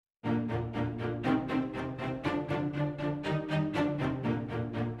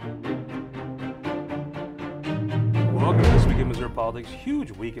Missouri politics, huge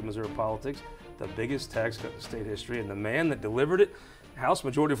week in Missouri politics, the biggest tax cut in state history, and the man that delivered it, House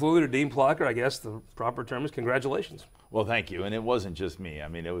Majority Floor Leader Dean Plocher, I guess the proper term is congratulations. Well, thank you. And it wasn't just me. I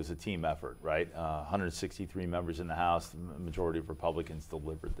mean, it was a team effort, right? 163 members in the House, the majority of Republicans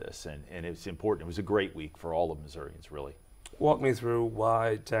delivered this, and it's important. It was a great week for all of Missourians, really. Walk me through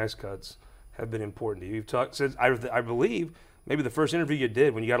why tax cuts have been important to you. You've talked since, I believe, maybe the first interview you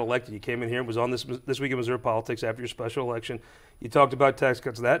did when you got elected, you came in here and was on this week in Missouri politics after your special election. You talked about tax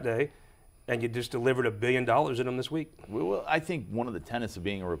cuts that day, and you just delivered $1 billion in them this week. Well, I think one of the tenets of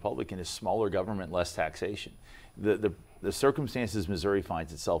being a Republican is smaller government, less taxation. The circumstances Missouri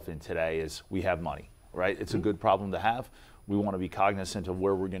finds itself in today is we have money, right? It's a good problem to have. We want to be cognizant of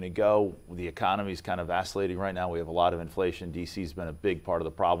where we're going to go. The economy is kind of vacillating right now. We have a lot of inflation. D.C.'s been a big part of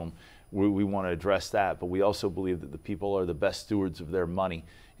the problem. We want to address that, but we also believe that the people are the best stewards of their money,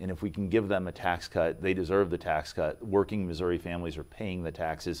 and if we can give them a tax cut, they deserve the tax cut. Working Missouri families are paying the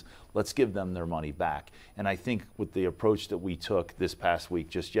taxes. Let's give them their money back. And I think with the approach that we took this past week,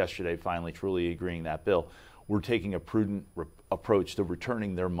 just yesterday, finally truly agreeing that bill, we're taking a prudent approach to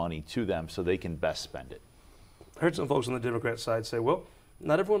returning their money to them so they can best spend it. I heard some folks on the Democrat side say, well,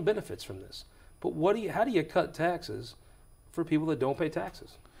 not everyone benefits from this, but how do you cut taxes for people that don't pay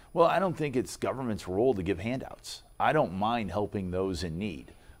taxes? Well, I don't think it's government's role to give handouts. I don't mind helping those in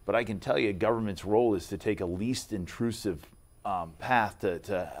need, but I can tell you government's role is to take a least intrusive path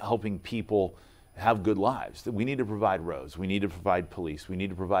to helping people have good lives. We need to provide roads, we need to provide police, we need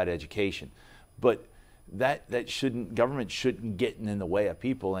to provide education, but government shouldn't get in the way of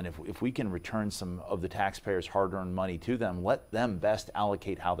people, and if we can return some of the taxpayers' hard-earned money to them, let them best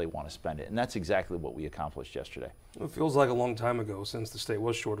allocate how they want to spend it, and that's exactly what we accomplished yesterday. It feels like a long time ago since the state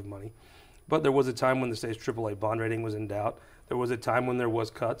was short of money, but there was a time when the state's AAA bond rating was in doubt. There was a time when there was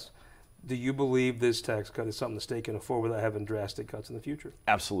cuts. Do you believe this tax cut is something the state can afford without having drastic cuts in the future?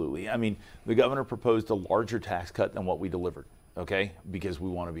 Absolutely. I mean, the governor proposed a larger tax cut than what we delivered, okay, because we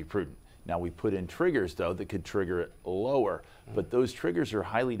want to be prudent. Now, we put in triggers, though, that could trigger it lower, but those triggers are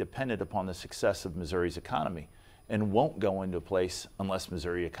highly dependent upon the success of Missouri's economy and won't go into place unless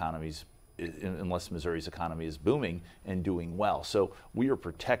Missouri's economy is booming and doing well. So we are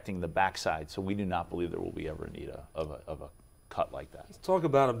protecting the backside, so we do not believe there will be ever a need of a cut like that. Let's talk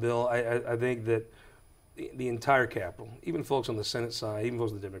about a bill. I think that the entire Capitol, even folks on the Senate side, even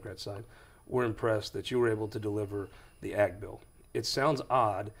folks on the Democrat side, were impressed that you were able to deliver the ag bill. It sounds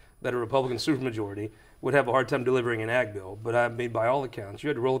odd that a Republican supermajority would have a hard time delivering an ag bill, but I mean, by all accounts, you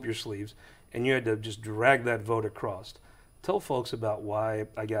had to roll up your sleeves and you had to just drag that vote across. Tell folks about why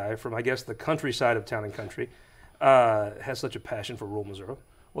a guy from, I guess, the countryside of Town and Country has such a passion for rural Missouri.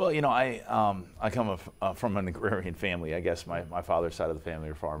 Well, you know, I come from an agrarian family. I guess my father's side of the family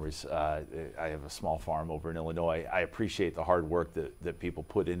are farmers. I have a small farm over in Illinois. I appreciate the hard work that people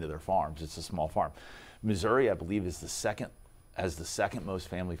put into their farms. It's a small farm. Missouri, I believe, has the second most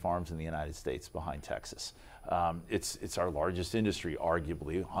family farms in the United States behind Texas. It's our largest industry,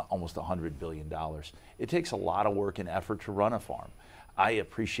 arguably, almost $100 billion. It takes a lot of work and effort to run a farm. I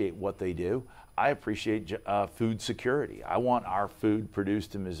appreciate what they do. I appreciate food security. I want our food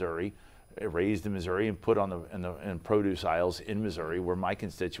produced in Missouri, raised in Missouri, and put on in produce aisles in Missouri where my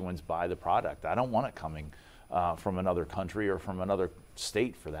constituents buy the product. I don't want it coming from another country or from another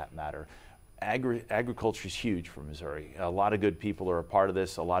state for that matter. Agriculture is huge for Missouri. A lot of good people are a part of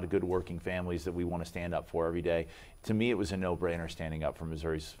this, a lot of good working families that we want to stand up for every day. To me, it was a no-brainer standing up for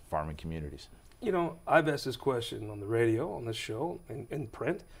Missouri's farming communities. You know, I've asked this question on the radio, on this show, in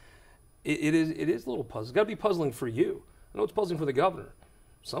print. It is a little puzzling. It's got to be puzzling for you. I know it's puzzling for the governor.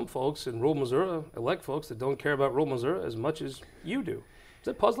 Some folks in rural Missouri elect folks that don't care about rural Missouri as much as you do. Is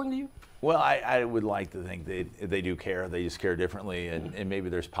that puzzling to you? Well, I would like to think they do care. They just care differently, and maybe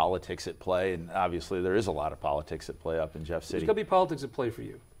there's politics at play, and obviously there is a lot of politics at play up in Jeff City. There's got to be politics at play for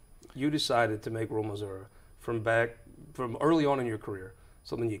you. You decided to make rural Missouri from early on in your career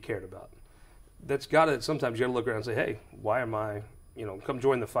something you cared about. That's got to, sometimes you got to look around and say, hey, why am I, come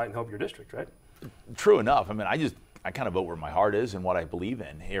join the fight and help your district, right? True enough. I mean, I kind of vote where my heart is and what I believe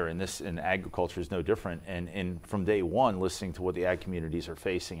in here, and agriculture is no different. And from day one, listening to what the ag communities are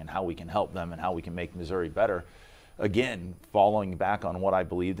facing and how we can help them and how we can make Missouri better, again, following back on what I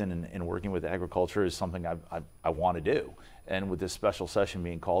believed in and working with agriculture is something I want to do. And with this special session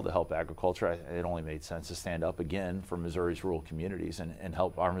being called to help agriculture, it only made sense to stand up again for Missouri's rural communities and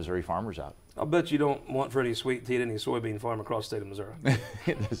help our Missouri farmers out. I'll bet you don't want for any sweet tea at any soybean farm across the state of Missouri.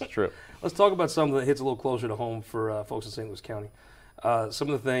 That's true. Let's talk about something that hits a little closer to home for folks in St. Louis County. Some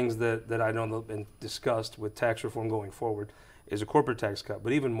of the things that I know have been discussed with tax reform going forward is a corporate tax cut,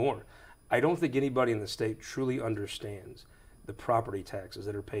 but even more, I don't think anybody in the state truly understands the property taxes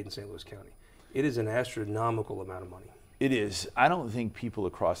that are paid in St. Louis County. It is an astronomical amount of money. It is. I don't think people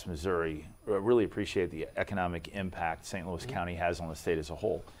across Missouri really appreciate the economic impact St. Louis County has on the state as a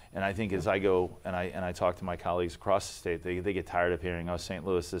whole. And I think as I go and I talk to my colleagues across the state, they get tired of hearing, oh, St.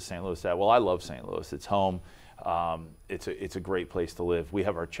 Louis this, St. Louis that. Well, I love St. Louis. It's home. It's a great place to live. We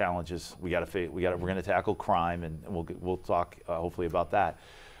have our challenges. We're going to tackle crime, and we'll talk hopefully about that.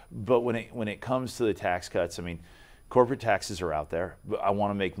 But when it comes to the tax cuts, I mean, corporate taxes are out there. I want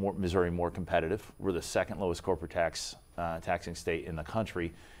to make Missouri more competitive. We're the second lowest corporate taxing state in the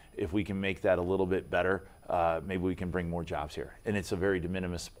country. If we can make that a little bit better, maybe we can bring more jobs here. And it's a very de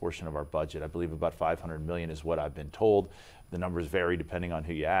minimis portion of our budget. I believe about $500 million is what I've been told. The numbers vary depending on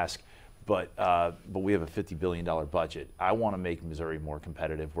who you ask. But we have a $50 billion budget. I want to make Missouri more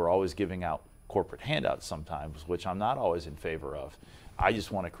competitive. We're always giving out corporate handouts sometimes, which I'm not always in favor of. I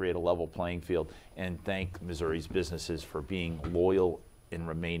just want to create a level playing field and thank Missouri's businesses for being loyal and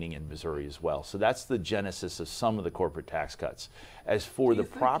remaining in Missouri as well. So that's the genesis of some of the corporate tax cuts. As for the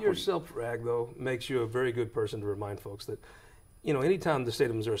property, your self-brag though makes you a very good person to remind folks that, you know, anytime the state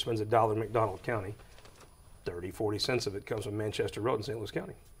of Missouri spends $1 in McDonald County, 40 cents of it comes from Manchester Road in St. Louis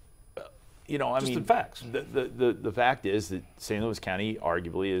County. You know, I mean, the facts. The fact is that St. Louis County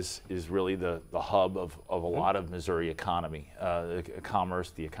arguably is really the hub of a lot of Missouri economy,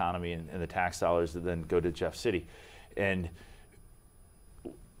 commerce, the economy, and the tax dollars that then go to Jeff City. And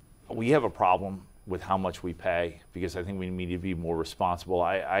we have a problem with how much we pay because I think we need to be more responsible.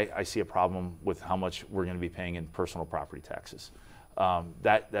 I see a problem with how much we're going to be paying in personal property taxes.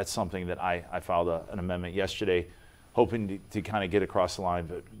 That's something that I filed an amendment yesterday, hoping to kind of get across the line,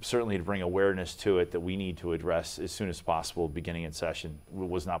 but certainly to bring awareness to it that we need to address as soon as possible beginning in session. It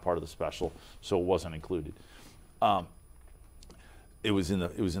was not part of the special, so it wasn't included. It was in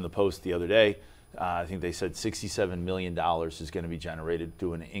the Post the other day. I think they said $67 million is going to be generated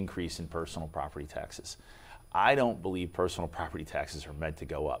through an increase in personal property taxes. I don't believe personal property taxes are meant to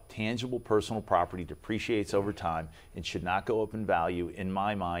go up. Tangible personal property depreciates over time and should not go up in value, in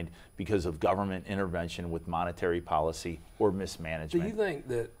my mind, because of government intervention with monetary policy or mismanagement. Do you think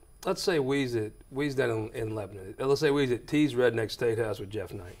that, let's say We's down in Lebanon, let's say We's at T's Redneck Steakhouse with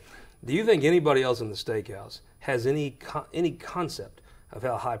Jeff Knight. Do you think anybody else in the steakhouse has any concept of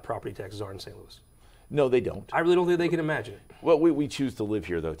how high property taxes are in St. Louis? No, they don't. I really don't think they can imagine it. Well, we choose to live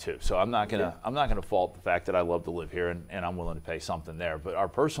here though too, so I'm not gonna fault the fact that I love to live here and I'm willing to pay something there. But our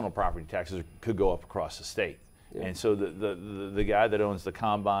personal property taxes could go up across the state, and so the guy that owns the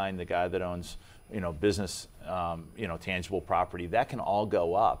combine, the guy that owns business, tangible property, that can all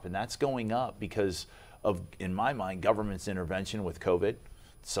go up, and that's going up because of, in my mind, government's intervention with COVID,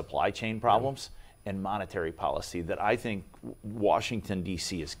 supply chain problems. And monetary policy that I think Washington,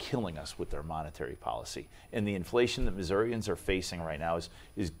 D.C. is killing us with their monetary policy. And the inflation that Missourians are facing right now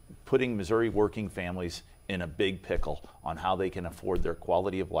is putting Missouri working families in a big pickle on how they can afford their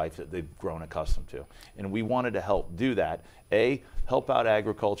quality of life that they've grown accustomed to. And we wanted to help do that. Help out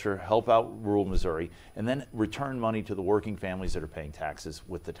agriculture, help out rural Missouri, and then return money to the working families that are paying taxes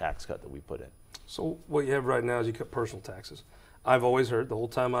with the tax cut that we put in. So what you have right now is you cut personal taxes. I've always heard the whole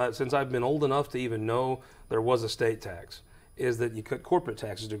time since I've been old enough to even know there was a state tax, is that you cut corporate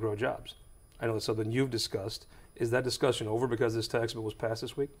taxes to grow jobs. I know that's something you've discussed. Is that discussion over because this tax bill was passed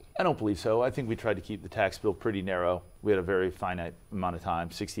this week? I don't believe so. I think we tried to keep the tax bill pretty narrow. We had a very finite amount of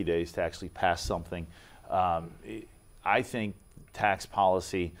time, 60 days, to actually pass something. I think tax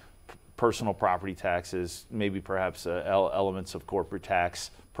policy, personal property taxes, maybe perhaps elements of corporate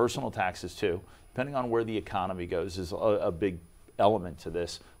tax, personal taxes too, depending on where the economy goes, is a big element to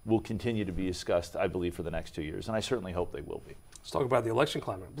this, will continue to be discussed, I believe, for the next 2 years, and I certainly hope they will be. Let's talk about the election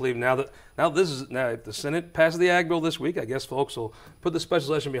climate. I believe now if the Senate passes the Ag Bill this week, I guess folks will put the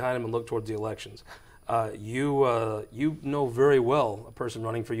special session behind them and look towards the elections. You know very well a person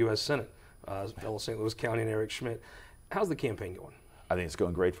running for U.S. Senate, fellow St. Louis County, and Eric Schmidt. How's the campaign going? I think it's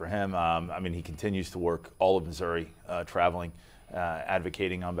going great for him. He continues to work all of Missouri, traveling,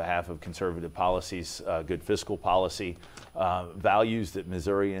 advocating on behalf of conservative policies, good fiscal policy, values that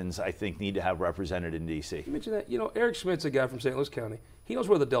Missourians, I think, need to have represented in D.C. You mentioned that. Eric Schmidt's a guy from St. Louis County. He knows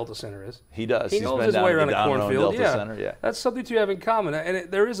where the Delta Center is. He does. He knows his way around a cornfield. Delta Center, yeah. That's something you have in common.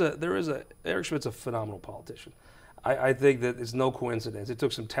 And Eric Schmidt's a phenomenal politician. I think that it's no coincidence. It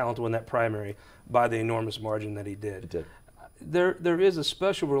took some talent to win that primary by the enormous margin that he did. It did. There is a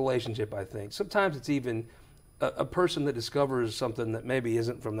special relationship, I think. Sometimes it's even a person that discovers something that maybe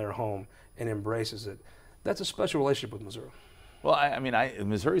isn't from their home and embraces it. That's a special relationship with Missouri. Well,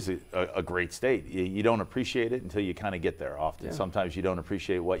 Missouri's a great state. You don't appreciate it until you kind of get there often. Yeah. Sometimes you don't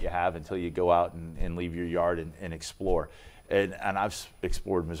appreciate what you have until you go out and leave your yard and explore. And I've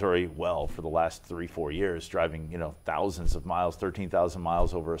explored Missouri well for the last 3-4 years, driving thousands of miles, 13,000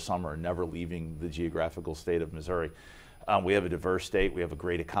 miles over a summer, and never leaving the geographical state of Missouri. We have a diverse state. We have a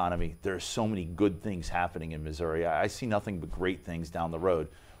great economy. There are so many good things happening in Missouri. I see nothing but great things down the road.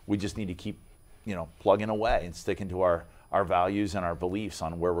 We just need to keep, plugging away and sticking to our values and our beliefs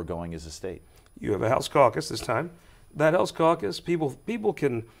on where we're going as a state. You have a House caucus this time. That House caucus, people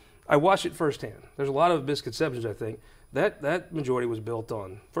can, I watched it firsthand. There's a lot of misconceptions, I think. That majority was built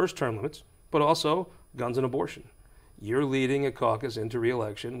on first term limits, but also guns and abortion. You're leading a caucus into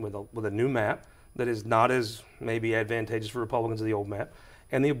re-election with a new map that is not as maybe advantageous for Republicans as the old map.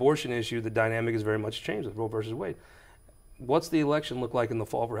 And the abortion issue, the dynamic is very much changed with Roe versus Wade. What's the election look like in the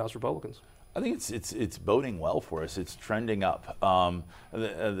fall for House Republicans? I think it's boding well for us. It's trending up.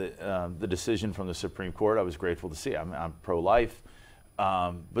 The decision from the Supreme Court, I was grateful to see. I'm pro-life,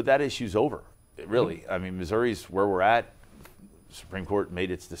 but that issue's over. Really, I mean, Missouri's where we're at. The Supreme Court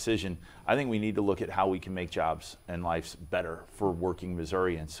made its decision. I think we need to look at how we can make jobs and lives better for working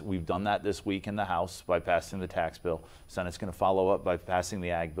Missourians. We've done that this week in the House by passing the tax bill. Senate's going to follow up by passing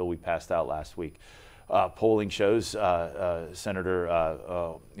the ag bill we passed out last week. Polling shows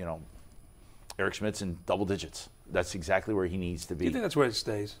Senator, Eric Schmidt's in double digits. That's exactly where he needs to be. Do you think that's where it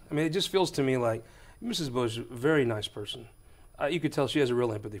stays? I mean, it just feels to me like Mrs. Bush, very nice person. You could tell she has a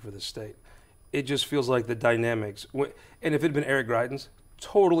real empathy for this state. It just feels like the dynamics, and if it had been Eric Greitens,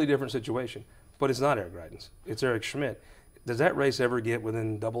 totally different situation. But it's not Eric Greitens. It's Eric Schmidt. Does that race ever get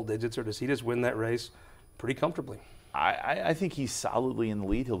within double digits, or does he just win that race pretty comfortably? I think he's solidly in the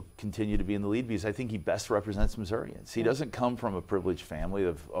lead. He'll continue to be in the lead because I think he best represents Missourians. He doesn't come from a privileged family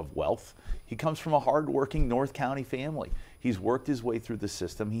of wealth. He comes from a hardworking North County family. He's worked his way through the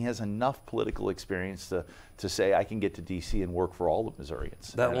system. He has enough political experience to say, I can get to D.C. and work for all of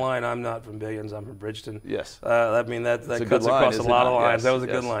Missourians. That line, I'm not from Billions, I'm from Bridgeton. Yes. That cuts across a lot of lines. Yes, that was a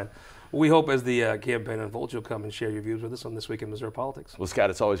good line. We hope as the campaign unfolds, you'll come and share your views with us on This Week in Missouri Politics. Well, Scott,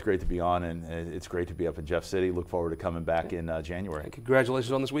 it's always great to be on, and it's great to be up in Jeff City. Look forward to coming back in January. And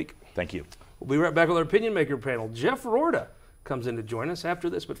congratulations on this week. Thank you. We'll be right back with our opinion maker panel. Jeff Roorda comes in to join us after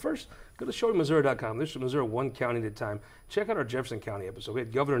this. But first, go to showmissouri.com. This is Missouri one county at a time. Check out our Jefferson County episode. We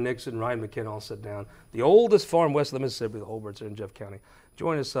had Governor Nixon, Ryan McKenna all sit down. The oldest farm west of the Mississippi, the Holberts, are in Jeff County.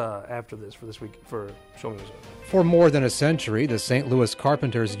 Join us after this for this week for Show Me Missouri. For more than a century, the St. Louis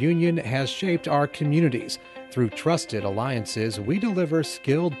Carpenters Union has shaped our communities. Through trusted alliances, we deliver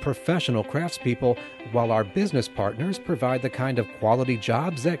skilled professional craftspeople while our business partners provide the kind of quality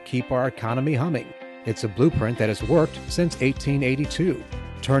jobs that keep our economy humming. It's a blueprint that has worked since 1882.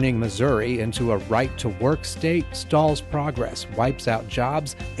 Turning Missouri into a right-to-work state stalls progress, wipes out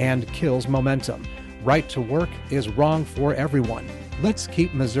jobs, and kills momentum. Right to work is wrong for everyone. Let's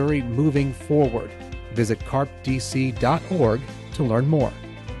keep Missouri moving forward. Visit carpdc.org to learn more.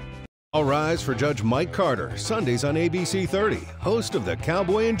 All rise for Judge Mike Carter, Sundays on ABC 30, host of the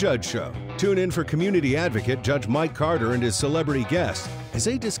Cowboy and Judge Show. Tune in for community advocate Judge Mike Carter and his celebrity guests as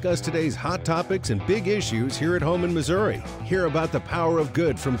they discuss today's hot topics and big issues here at home in Missouri. Hear about the power of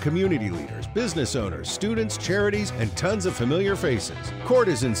good from community leaders, business owners, students, charities, and tons of familiar faces. Court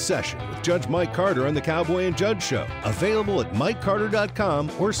is in session with Judge Mike Carter on the Cowboy and Judge Show. Available at MikeCarter.com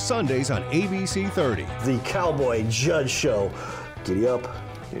or Sundays on ABC 30. The Cowboy Judge Show. Giddy up.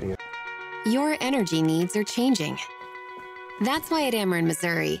 Giddy up. Your energy needs are changing. That's why at Ameren,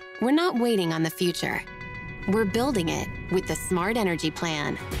 Missouri, we're not waiting on the future. We're building it with the Smart Energy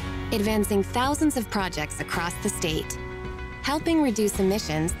Plan, advancing thousands of projects across the state, helping reduce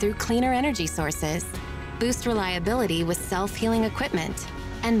emissions through cleaner energy sources, boost reliability with self-healing equipment,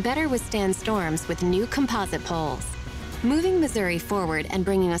 and better withstand storms with new composite poles. Moving Missouri forward and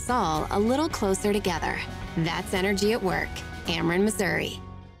bringing us all a little closer together. That's energy at work. Ameren, Missouri.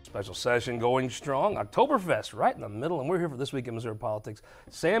 Special session going strong. Oktoberfest right in the middle, and we're here for This Week in Missouri Politics.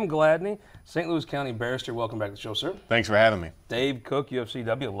 Sam Gladney, St. Louis County barrister. Welcome back to the show, sir. Thanks for having me. Dave Cook,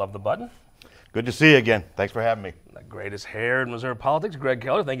 UCFW. Love the button. Good to see you again. Thanks for having me. The greatest hair in Missouri politics, Greg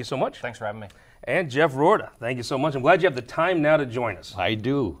Keller. Thank you so much. Thanks for having me. And Jeff Roorda. Thank you so much. I'm glad you have the time now to join us. I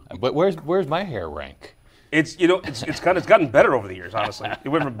do. But where's my hair rank? It's gotten better over the years, honestly. It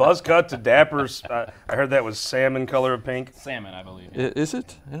went from buzz cut to dappers. I heard that was salmon color of pink. Salmon, I believe. Is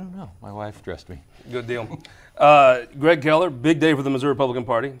it? I don't know. My wife dressed me. Good deal. Greg Keller, big day for the Missouri Republican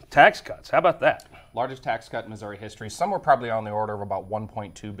Party. Tax cuts. How about that? Largest tax cut in Missouri history. Some were probably on the order of about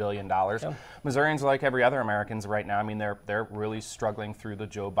 $1.2 billion. Yeah. Missourians, like every other Americans right now, I mean, they're really struggling through the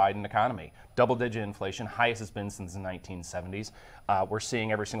Joe Biden economy. Double-digit inflation, highest it's been since the 1970s. We're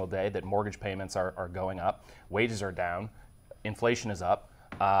seeing every single day that mortgage payments are going up, wages are down, inflation is up.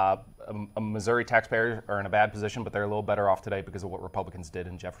 Missouri taxpayers are in a bad position, but they're a little better off today because of what Republicans did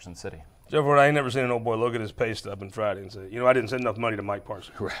in Jefferson City. Jeff, I ain't never seen an old boy look at his pay stub on Friday and say, you know, I didn't send enough money to Mike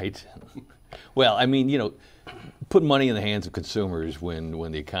Parson. Right. Well, I mean, you know, put money in the hands of consumers when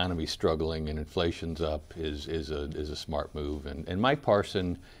the economy's struggling and inflation's up is a smart move. And Mike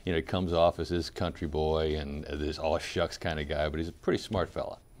Parson, you know, he comes off as this country boy and this all shucks kind of guy, but he's a pretty smart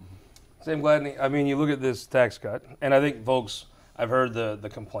fella. Sam Gladney, I mean, you look at this tax cut, and I think folks, I've heard the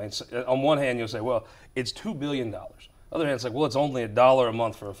complaints. On one hand, you'll say, well, it's $2 billion. On the other hand, it's like, well, it's only $1 a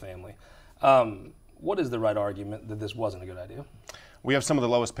month for a family. What is the right argument that this wasn't a good idea? We have some of the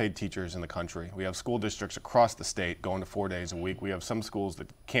lowest paid teachers in the country. We have school districts across the state going to 4 days a week. We have some schools that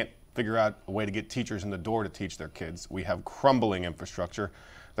can't figure out a way to get teachers in the door to teach their kids. We have crumbling infrastructure.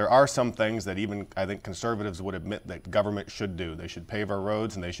 There are some things that even I think conservatives would admit that government should do. They should pave our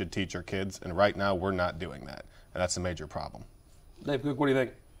roads and they should teach our kids, and right now we're not doing that, and that's a major problem. Dave Cook, what do you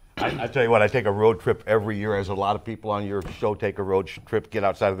think? I tell you what, I take a road trip every year, as a lot of people on your show take a road trip, get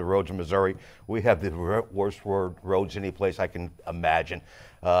outside of the roads in Missouri. We have the worst roads any place I can imagine.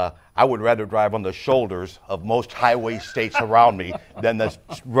 I would rather drive on the shoulders of most highway states around me than the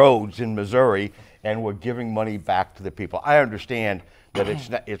roads in Missouri, and we're giving money back to the people. I understand that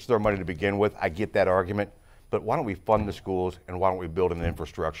it's their money to begin with. I get that argument, but why don't we fund the schools and why don't we build an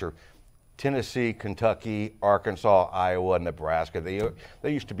infrastructure? Tennessee, Kentucky, Arkansas, Iowa, Nebraska,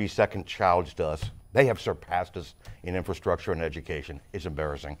 they used to be second childs to us. They have surpassed us in infrastructure and education. It's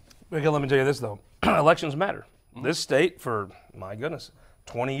embarrassing. Okay, let me tell you this, though. Elections matter. This state, for, my goodness,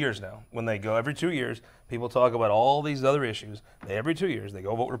 20 years now, when they go every 2 years, people talk about all these other issues. Every 2 years, they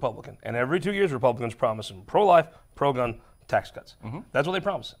go vote Republican. And every 2 years, Republicans promise them pro-life, pro-gun tax cuts. That's what they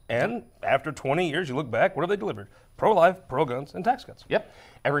promise. And after 20 years, you look back, what have they delivered? Pro-life, pro-guns, and tax cuts. Yep.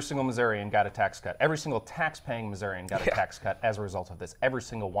 Every single Missourian got a tax cut. Every single tax-paying Missourian got a tax cut as a result of this. Every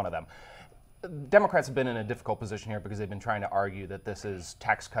single one of them. Democrats have been in a difficult position here because they've been trying to argue that this is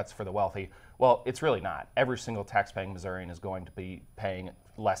tax cuts for the wealthy. Well, it's really not. Every single tax-paying Missourian is going to be paying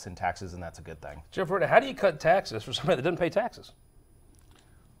less in taxes, and that's a good thing. Jeff Roorda, how do you cut taxes for somebody that doesn't pay taxes?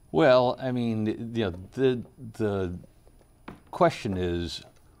 Well, I mean, you know, the question is,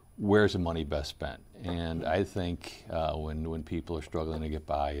 where's the money best spent? And I think when people are struggling to get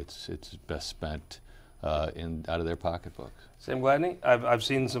by, it's best spent out of their pocketbooks. Sam Gladney, I've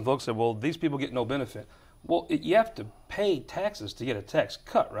seen some folks say, well, these people get no benefit. Well, you have to pay taxes to get a tax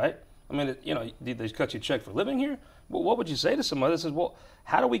cut, right? I mean, you know, did they cut you a check for living here? Well, what would you say to somebody that says, well,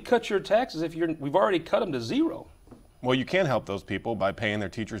 how do we cut your taxes if we've already cut them to zero? Well, you can help those people by paying their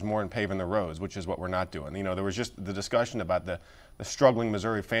teachers more and paving the roads, which is what we're not doing. You know, there was just the discussion about the struggling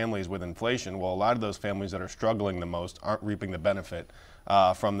Missouri families with inflation. Well, a lot of those families that are struggling the most aren't reaping the benefit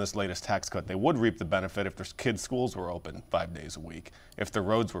from this latest tax cut. They would reap the benefit if their kids' schools were open 5 days a week, if the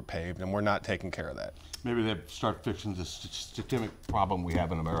roads were paved, and we're not taking care of that. Maybe they'd start fixing the systemic problem we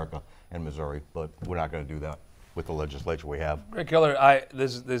have in America and Missouri, but we're not going to do that with the legislature we have. Greg Keller,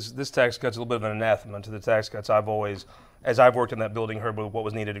 this tax cut's a little bit of an anathema to the tax cuts. I've always, as I've worked in that building, heard what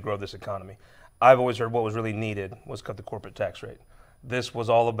was needed to grow this economy. I've always heard what was really needed was cut the corporate tax rate. This was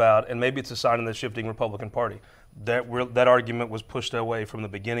all about, and maybe it's a sign of the shifting Republican Party, that argument was pushed away from the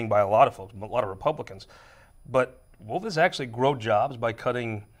beginning by a lot of folks, a lot of Republicans. But will this actually grow jobs by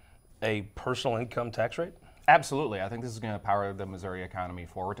cutting a personal income tax rate? Absolutely. I think this is going to power the Missouri economy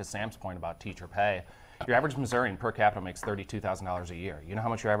forward. To Sam's point about teacher pay, your average Missourian per capita makes $32,000 a year. You know how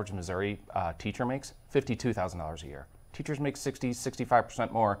much your average Missouri teacher makes? $52,000 a year. Teachers make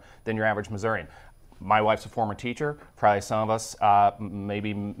 65% more than your average Missourian. My wife's a former teacher. Probably some of us,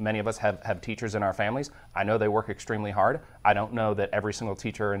 maybe many of us have teachers in our families. I know they work extremely hard. I don't know that every single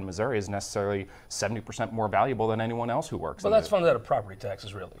teacher in Missouri is necessarily 70% more valuable than anyone else who works. Well, that's funded out of property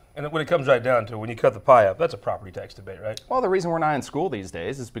taxes, really. And when it comes right down to it, when you cut the pie up, that's a property tax debate, right? Well, the reason we're not in school these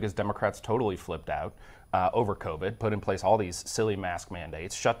days is because Democrats totally flipped out over COVID, put in place all these silly mask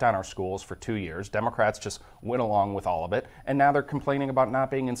mandates, shut down our schools for 2 years. Democrats just went along with all of it, and now they're complaining about not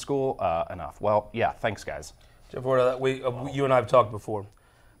being in school enough. Well, yeah, thanks, guys. Jeff Roorda, you and I have talked before.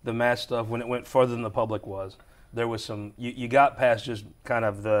 The mask stuff, when it went further than the public was, there was some, you got past just kind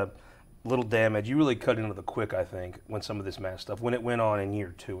of the little damage. You really cut into the quick, I think, when some of this mask stuff, when it went on in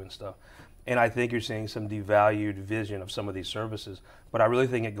year 2 and stuff. And I think you're seeing some devalued vision of some of these services. But I really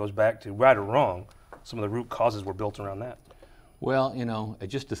think it goes back to, right or wrong, some of the root causes were built around that. Well, you know,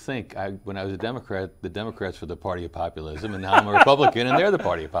 just to think, when I was a Democrat, the Democrats were the party of populism, and now I'm a Republican, and they're the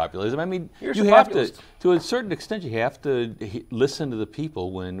party of populism. I mean, you have to a certain extent, you have to listen to the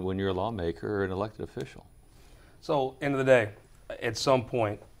people when you're a lawmaker or an elected official. So, end of the day, at some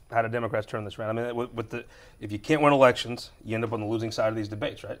point, how do Democrats turn this around? I mean, if you can't win elections, you end up on the losing side of these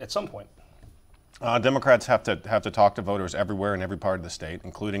debates, right? At some point. Democrats have to talk to voters everywhere in every part of the state,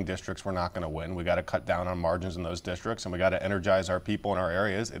 including districts we're not going to win. We got to cut down on margins in those districts, and we got to energize our people in our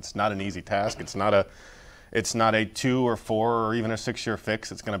areas. It's not an easy task. It's not a 2 or 4 or even a 6-year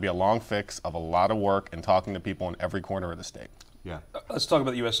fix. It's going to be a long fix of a lot of work and talking to people in every corner of the state. Yeah. Let's talk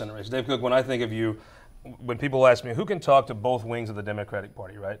about the U.S. Senate race. Dave Cook, when I think of you, when people ask me who can talk to both wings of the Democratic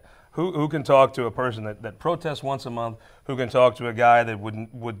Party, right? Who can talk to a person that protests once a month? Who can talk to a guy that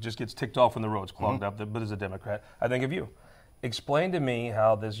would just gets ticked off when the road's clogged up, but is a Democrat? I think of you. Explain to me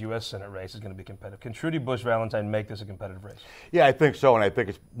how this U.S. Senate race is going to be competitive. Can Trudy Bush Valentine make this a competitive race? Yeah, I think so, and I think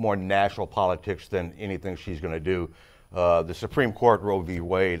it's more national politics than anything she's going to do. The Supreme Court, Roe v.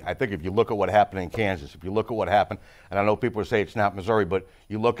 Wade, I think if you look at what happened in Kansas, if you look at what happened, and I know people say it's not Missouri, but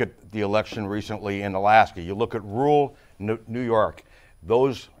you look at the election recently in Alaska, you look at rural New York,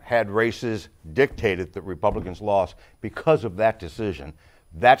 those had races dictated that Republicans lost because of that decision.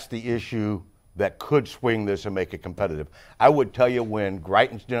 That's the issue that could swing this and make it competitive. I would tell you when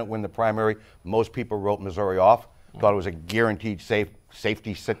Greitens didn't win the primary, most people wrote Missouri off, thought it was a guaranteed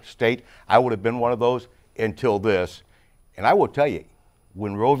safety state. I would have been one of those until this. And I will tell you,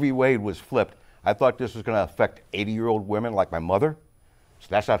 when Roe v. Wade was flipped, I thought this was going to affect 80-year-old women like my mother. So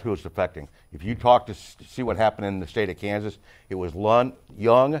that's not who it's affecting. If you talk to see what happened in the state of Kansas, it was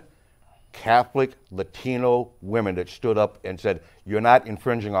young, Catholic, Latino women that stood up and said, you're not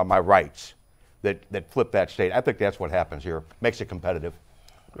infringing on my rights, that flipped that state. I think that's what happens here. Makes it competitive.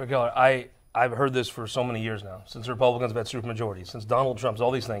 Greg Keller, I've heard this for so many years now, since the Republicans have had supermajorities, since Donald Trump's,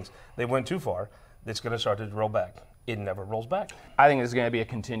 all these things, they went too far. It's going to start to roll back. It never rolls back. I think it's going to be a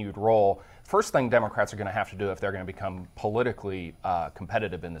continued roll. First thing Democrats are going to have to do if they're going to become politically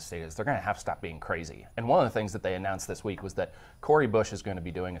competitive in the state is they're going to have to stop being crazy. And one of the things that they announced this week was that Cori Bush is going to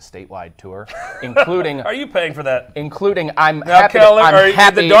be doing a statewide tour, including. Are you paying for that? Including, I'm now, happy. Keller, I'm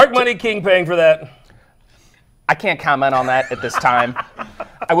happy. The Dark Money King paying for that? I can't comment on that at this time.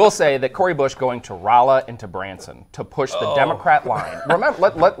 I will say that Cori Bush going to Rolla and to Branson to push the Democrat line.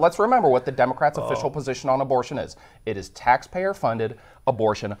 Let's remember what the Democrats' official position on abortion is. It is taxpayer-funded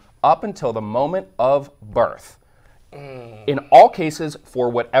abortion up until the moment of birth. In all cases, for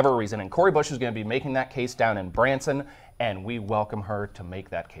whatever reason. And Cori Bush is going to be making that case down in Branson, and we welcome her to make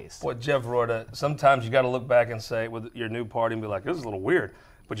that case. Boy, Jeff Roorda, sometimes you got to look back and say with your new party and be like, this is a little weird.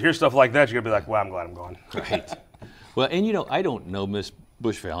 But you hear stuff like that, you're going to be like, well, I'm glad I'm gone. Right. Well, and you know, I don't know Miss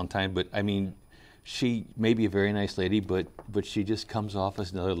Bush Valentine, but I mean, she may be a very nice lady, but she just comes off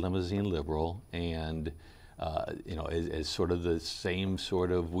as another limousine liberal, and you know, as sort of the same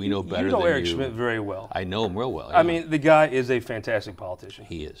sort of we know better. You know than Eric you. Schmidt very well. I know him real well. I mean, the guy is a fantastic politician.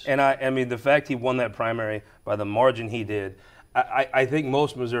 He is. And I mean, the fact he won that primary by the margin he did, I think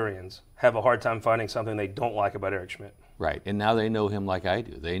most Missourians have a hard time finding something they don't like about Eric Schmidt. Right, and now they know him like I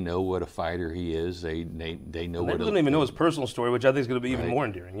do. They know what a fighter he is. They know what. They don't even know his personal story, which I think is going to be even more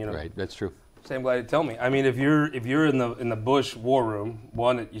endearing. You know. Right, that's true. Sam Gladney, tell me. I mean, if you're in the Bush war room,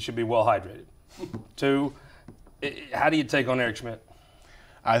 one, you should be well hydrated. Two, how do you take on Eric Schmidt?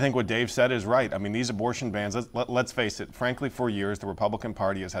 I think what Dave said is right. I mean, these abortion bans, let's face it, frankly, for years, the Republican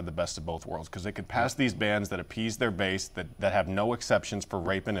Party has had the best of both worlds because they could pass these bans that appease their base, that have no exceptions for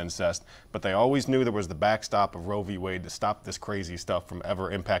rape and incest, but they always knew there was the backstop of Roe v. Wade to stop this crazy stuff from ever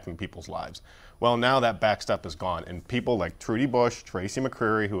impacting people's lives. Well, now that backstop is gone, and people like Trudy Bush, Tracy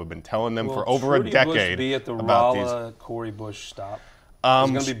McCreary, who have been telling them for over a decade Bush be at the about Rolla, Cori Bush stop?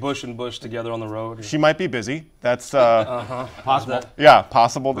 Is going to be Bush and Bush together on the road? She might be busy. That's possible. Yeah,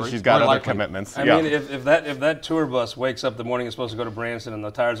 possible that she's got other commitments. I mean, if that tour bus wakes up the morning it's supposed to go to Branson and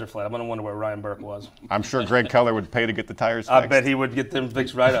the tires are flat, I'm going to wonder where Ryan Burke was. I'm sure Greg Keller would pay to get the tires fixed. I bet he would get them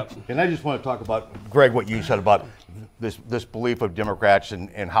fixed right up. And I just want to talk about, Greg, what you said about this belief of Democrats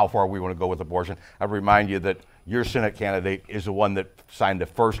and how far we want to go with abortion. I remind you that your Senate candidate is the one that signed the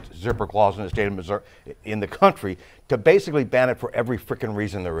first zipper clause in the state of Missouri, in the country, to basically ban it for every freaking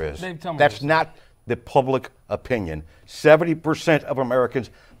reason there is. Dave, tell me That's this. not the public opinion. 70% of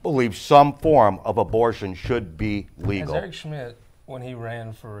Americans believe some form of abortion should be legal. As Eric Schmidt, when he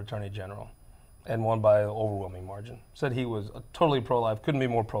ran for Attorney General and won by an overwhelming margin, said he was totally pro-life, couldn't be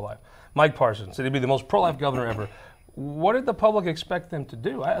more pro-life. Mike Parsons said he'd be the most pro-life governor ever. What did the public expect them to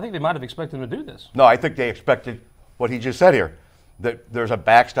do? I think they might have expected them to do this. No, I think they expected what he just said here, that there's a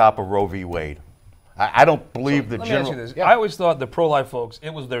backstop of Roe v. Wade. I don't believe the Let general. me ask you this. Yeah. I always thought the pro-life folks,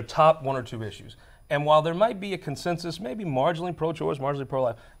 it was their top one or two issues. And while there might be a consensus, maybe marginally pro-choice, marginally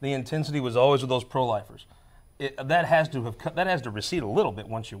pro-life, the intensity was always with those pro-lifers. That has to recede a little bit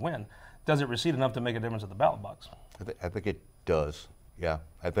once you win. Does it recede enough to make a difference at the ballot box? I think it does. Yeah,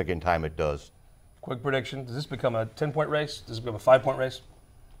 I think in time it does. Quick prediction: does this become a 10-point race? Does it become a 5-point race?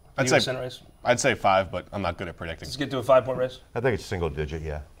 I'd say 5, but I'm not good at predicting. Let's get to a 5-point race. I think it's single digit.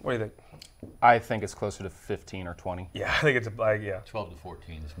 Yeah. What do you think? I think it's closer to 15 or 20. Yeah, I think it's yeah. 12 to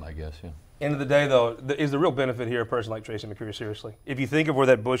 14 is my guess. Yeah. End of the day, though, is the real benefit here a person like Tracy McCreary? Seriously, if you think of where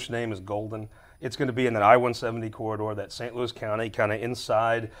that Bush name is golden, it's going to be in that I-170 corridor, that St. Louis County kind of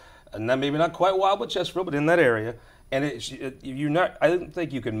inside, and that maybe not quite Wildwood, Chesterfield, but in that area. And you're not. I don't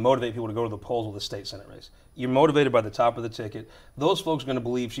think you can motivate people to go to the polls with a state senate race. You're motivated by the top of the ticket. Those folks are going to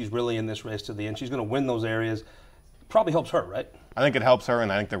believe she's really in this race to the end. She's going to win those areas. Probably helps her, right? I think it helps her,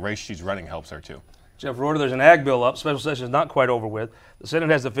 and I think the race she's running helps her too. Jeff Roorda, there's an ag bill up. Special session is not quite over with. The Senate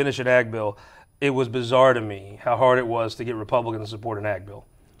has to finish an ag bill. It was bizarre to me how hard it was to get Republicans to support an ag bill.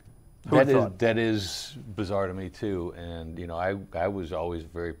 That is bizarre to me too, and you know I was always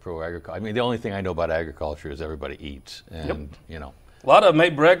very pro agriculture. I mean, the only thing I know about agriculture is everybody eats, and you know. A lot of them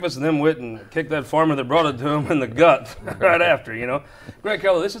ate breakfast and then went and kicked that farmer that brought it to them in the gut right after, you know. Greg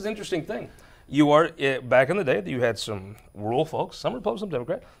Keller, this is an interesting thing. You are, back in the day, you had some rural folks, some Republican, some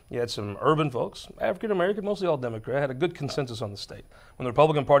Democrat. You had some urban folks, African American, mostly all Democrat, had a good consensus on the state. When the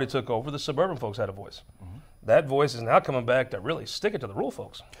Republican Party took over, the suburban folks had a voice. Mm-hmm. That voice is now coming back to really stick it to the rural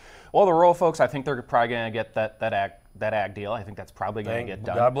folks. Well, the rural folks, I think they're probably going to get that ag deal. I think that's probably going to get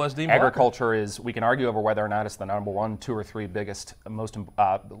done. God bless Dean Agriculture is, we can argue over whether or not it's the number 1, 2, or 3 biggest, most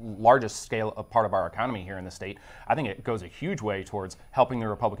largest scale of part of our economy here in the state. I think it goes a huge way towards helping the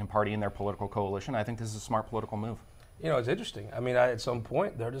Republican Party in their political coalition. I think this is a smart political move. You know, it's interesting. I mean, at some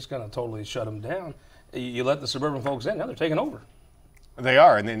point, they're just going to totally shut them down. You let the suburban folks in, now they're taking over. They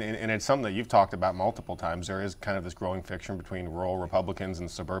are, and it's something that you've talked about multiple times. There is kind of this growing friction between rural Republicans and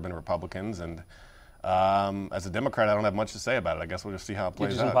suburban Republicans, and as a Democrat, I don't have much to say about it. I guess we'll just see how it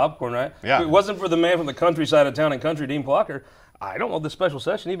plays out. Get you some popcorn, right? Yeah. If it wasn't for the man from the countryside of town and country, Dean Plocher, I don't know if this special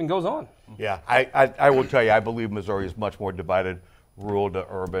session even goes on. Yeah, I will tell you, I believe Missouri is much more divided, rural to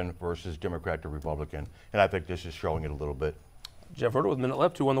urban versus Democrat to Republican, and I think this is showing it a little bit. Jeff Roorda with a minute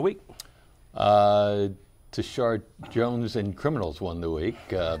left, who won the week? Tashard Jones and criminals won the week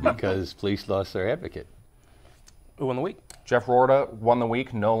because police lost their advocate. Who won the week? Jeff Roorda won the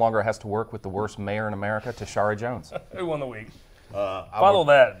week, no longer has to work with the worst mayor in America, Tashara Jones. Who won the week? Follow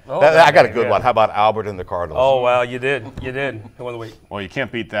that. I got a good one. How about Albert and the Cardinals? Oh, wow, you did. Who won the week? Well, you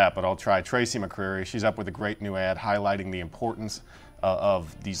can't beat that, but I'll try. Tracy McCreary, she's up with a great new ad highlighting the importance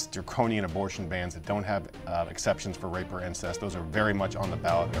of these draconian abortion bans that don't have exceptions for rape or incest. Those are very much on the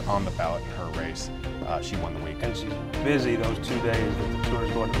ballot. They're on the ballot in her race. She won the week. And she's busy those 2 days that the tour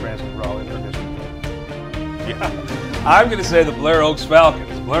is going to France and Raleigh in her district. Yeah. I'm going to say the Blair Oaks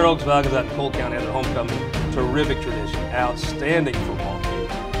Falcons. Blair Oaks Falcons out in Cole County had their homecoming. Terrific tradition. Outstanding football game.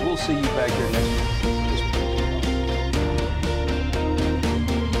 We'll see you back here next week.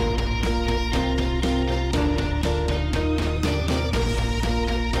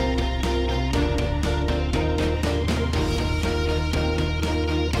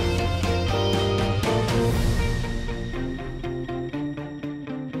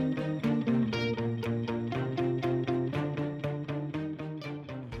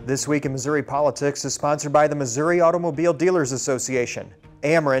 This Week in Missouri Politics is sponsored by the Missouri Automobile Dealers Association,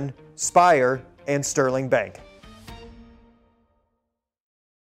 Ameren, Spire, and Sterling Bank.